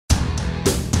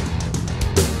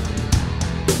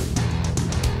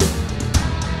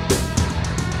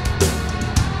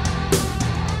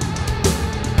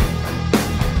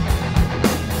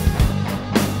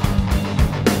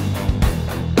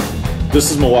This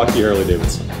is Milwaukee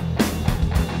Harley-Davidson.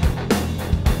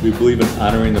 We believe in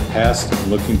honoring the past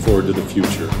and looking forward to the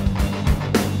future.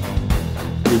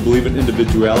 We believe in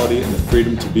individuality and the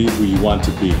freedom to be who you want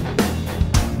to be.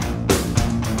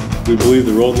 We believe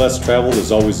the road less traveled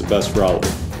is always the best route.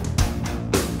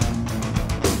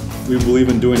 We believe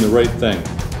in doing the right thing,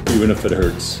 even if it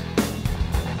hurts.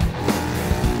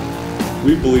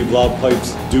 We believe loud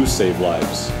pipes do save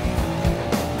lives.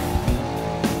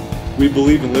 We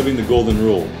believe in living the golden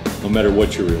rule, no matter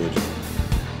what your religion.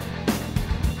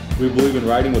 We believe in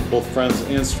riding with both friends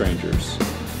and strangers.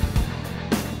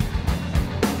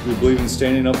 We believe in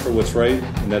standing up for what's right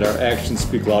and that our actions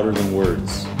speak louder than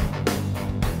words.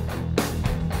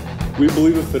 We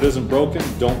believe if it isn't broken,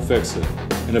 don't fix it.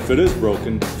 And if it is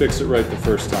broken, fix it right the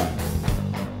first time.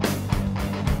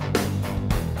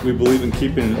 We believe in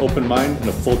keeping an open mind and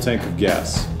a full tank of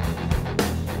gas.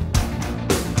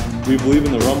 We believe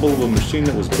in the rumble of a machine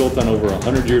that was built on over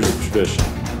 100 years of tradition.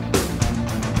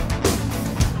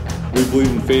 We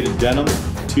believe in faded denim,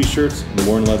 t-shirts, and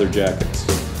worn leather jackets.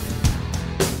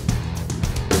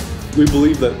 We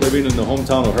believe that living in the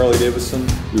hometown of Harley-Davidson,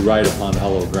 we ride upon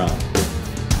hollow ground.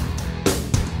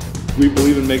 We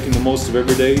believe in making the most of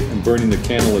every day and burning the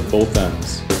candle at both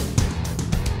ends.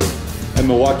 At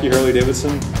Milwaukee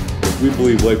Harley-Davidson, we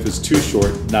believe life is too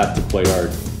short not to play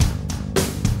hard.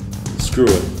 Screw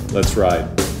it, let's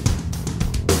ride.